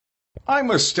I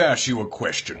must ask you a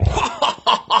question.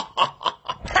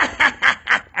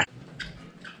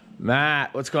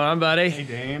 Matt, what's going on, buddy? Hey,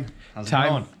 Dan. How's it Time,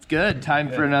 going? good. Time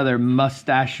for another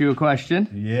mustache you a question.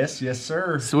 Yes, yes,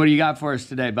 sir. So what do you got for us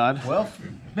today, bud? Well,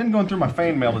 been going through my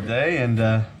fan mail today and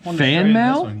wanted to Fan show you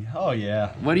mail? this one. Oh,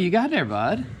 yeah. What do you got there,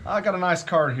 bud? I got a nice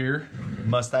card here.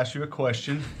 Must ask you a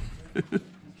question.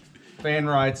 Fan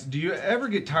writes, do you ever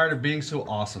get tired of being so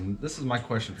awesome? This is my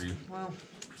question for you. Well,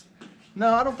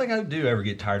 no, I don't think I do ever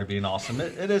get tired of being awesome.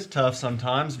 It is tough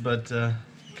sometimes, but it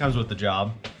comes with the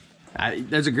job.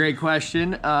 That's a great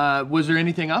question. Was there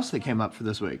anything else that came up for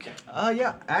this week?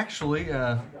 Yeah, actually,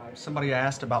 somebody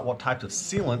asked about what types of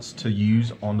sealants to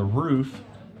use on the roof.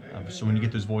 So when you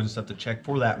get those voids and stuff, to check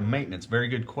for that maintenance. Very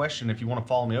good question. If you want to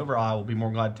follow me over, I will be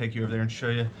more glad to take you over there and show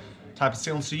you the type of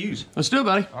sealants to use. Let's do it,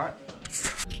 buddy. All right.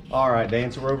 All right,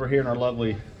 Dan, so we're over here in our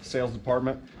lovely sales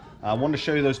department. I wanted to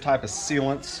show you those type of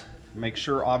sealants. Make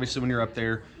sure, obviously, when you're up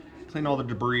there, clean all the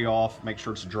debris off, make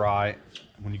sure it's dry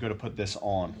when you go to put this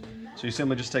on. So you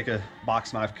simply just take a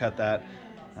box knife, cut that,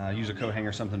 use a coat hanger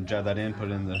or something, jab that in, put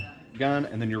it in the gun,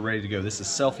 and then you're ready to go. This is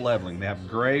self-leveling. They have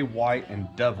gray, white,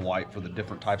 and dove white for the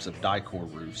different types of die-core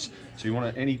roofs. So you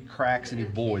want to, any cracks, any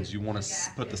voids, you want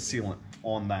to put the sealant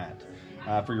on that.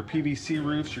 For your PVC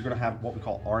roofs, you're going to have what we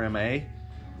call RMA.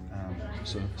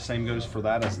 So same goes for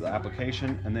that as the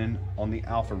application. And then on the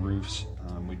alpha roofs,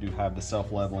 we do have the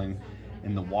self-leveling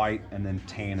in the white and then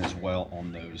tan as well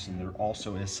on those. And there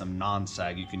also is some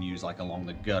non-sag you can use like along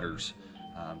the gutters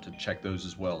to check those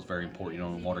as well. It's very important. You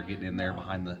don't want water getting in there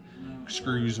behind the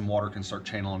screws, and water can start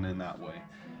channeling in that way.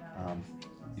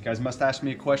 You guys must ask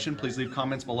me a question. Please leave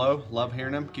comments below. Love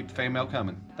hearing them. Keep the fan mail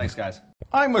coming. Thanks, guys.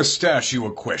 I must ask you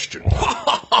a question.